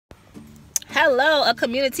Hello, a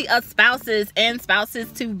community of spouses and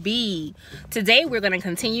spouses to be. Today we're going to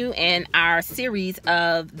continue in our series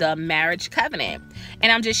of the Marriage Covenant,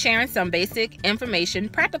 and I'm just sharing some basic information,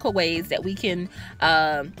 practical ways that we can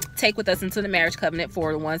take with us into the Marriage Covenant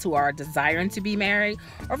for the ones who are desiring to be married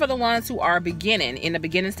or for the ones who are in the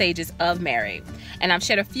beginning stages of marriage. And I've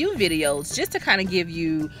shared a few videos just to kind of give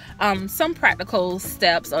you some practical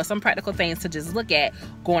steps or some practical things to just look at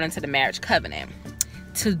going into the Marriage Covenant.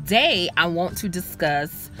 Today, I want to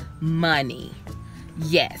discuss money.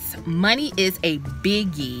 Yes, money is a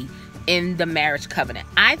biggie in the Marriage Covenant.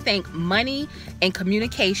 I think money and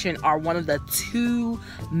communication are one of the two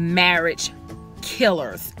marriage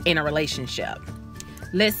killers in a relationship.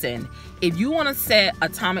 Listen, if you want to set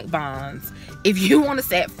atomic bombs, if you want to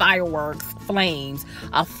set fireworks, flames,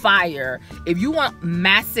 a fire, if you want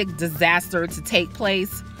massive disaster to take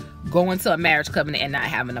place, go into a marriage covenant and not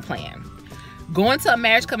having a plan. Going to a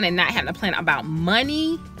marriage covenant and not having a plan about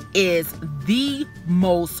money is the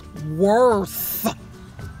worstest.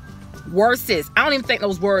 I don't even think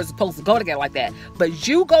those words are supposed to go together like that. But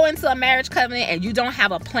you go into a marriage covenant and you don't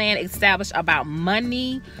have a plan established about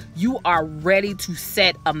money, you are ready to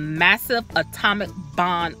set a massive atomic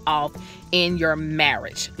bomb off in your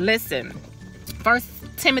marriage. Listen, 1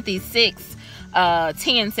 Timothy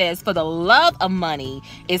 6:10 says, "For the love of money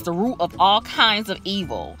is the root of all kinds of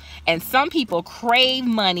evil, and some people crave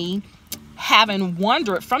money, having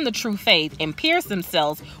wandered from the true faith and pierced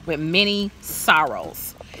themselves with many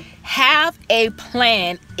sorrows." Have a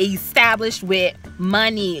plan established with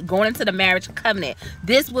money going into the marriage covenant.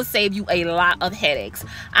 This will save you a lot of headaches.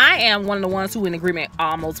 I am one of the ones who in agreement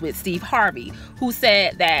almost with Steve Harvey, who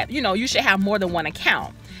said that, you should have more than one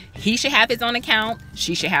account. He should have his own account.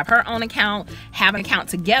 She should have her own account. Have an account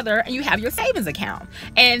together, and you have your savings account.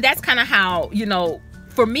 And that's kind of how,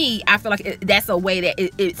 for me, I feel like that's a way that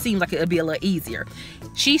it seems like it'll be a little easier.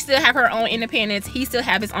 She still have her own independence. He still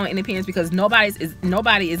have his own independence, because nobody is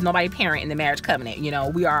nobody parent in the marriage covenant.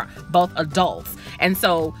 We are both adults. And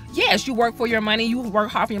so, yes, you work for your money. You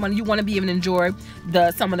work hard for your money. You want to be able to enjoy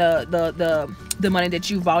some of the money that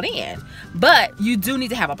you brought in. But you do need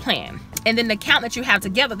to have a plan. And then the account that you have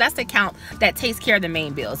together, that's the account that takes care of the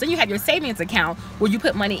main bills. Then you have your savings account where you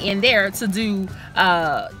put money in there to do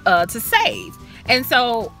to save. And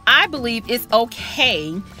so I believe it's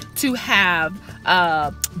okay to have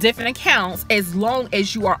different accounts as long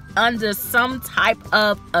as you are under some type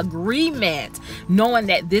of agreement, knowing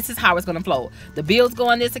that this is how it's going to flow. The bills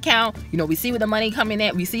go in this account. We see where the money coming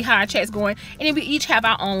in. We see how our checks going, and then we each have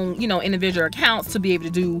our own, individual accounts to be able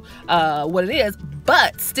to do what it is,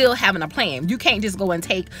 but still having a plan. You can't just go and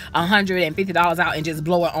take $150 out and just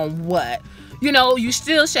blow it on what. You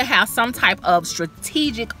still should have some type of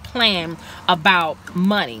strategic plan about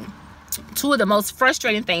money. Two of the most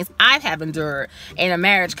frustrating things I have endured in a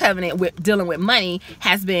marriage covenant with dealing with money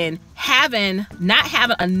has been not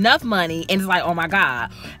having enough money and it's like, oh my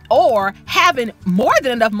God, or having more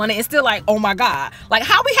than enough money and still like, oh my God. Like,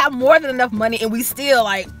 how we have more than enough money and we still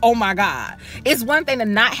like, oh my God. It's one thing to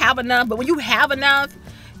not have enough, but when you have enough,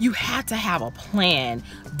 you have to have a plan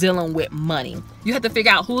dealing with money. You have to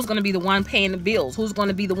figure out who's going to be the one paying the bills, who's going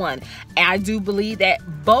to be the one. And I do believe that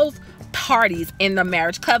both parties in the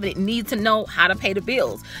marriage covenant need to know how to pay the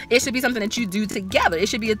bills. It should be something that you do together. It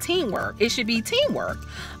should be teamwork. It should be teamwork.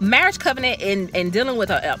 Marriage covenant and dealing with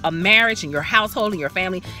a marriage and your household and your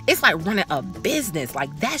family, it's like running a business. Like,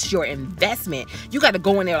 that's your investment. You got to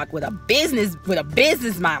go in there like with a business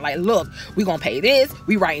mind. Like, look, we're going to pay this.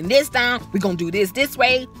 We writing this down. We're going to do this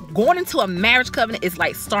way. Going into a marriage covenant is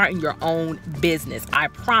like starting your own business. I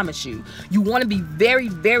promise you. You want to be very,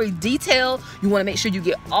 very detailed. You want to make sure you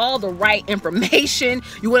get all the right information.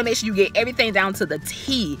 You want to make sure you get everything down to the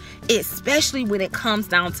T, especially when it comes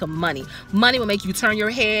down to money. Money will make you turn your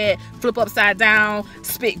head, flip upside down,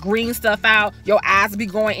 spit green stuff out. Your eyes will be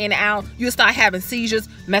going in and out. You'll start having seizures,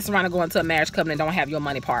 mess around and go into a marriage covenant and don't have your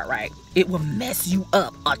money part right. It will mess you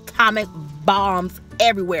up. Atomic bombs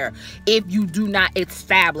everywhere if you do not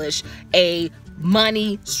establish a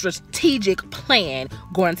money strategic plan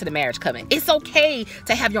going into the marriage covenant. It's okay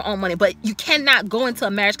to have your own money, but you cannot go into a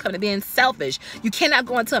marriage covenant being selfish. You cannot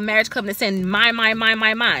go into a marriage covenant saying mine.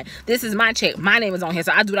 This is my check. My name is on here,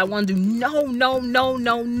 so I do what I want to do.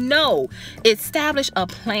 No. Establish a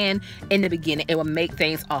plan in the beginning. It will make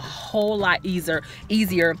things a whole lot easier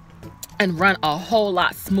and run a whole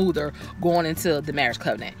lot smoother going into the marriage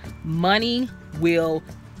covenant. Money will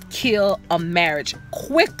kill a marriage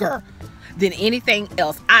quicker than anything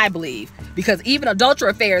else, I believe, because even adultery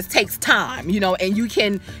affairs takes time, and you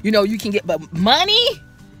can get, but money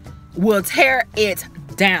will tear it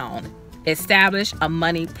down. Establish a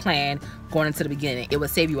money plan going into the beginning. It will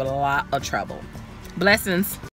save you a lot of trouble. Blessings.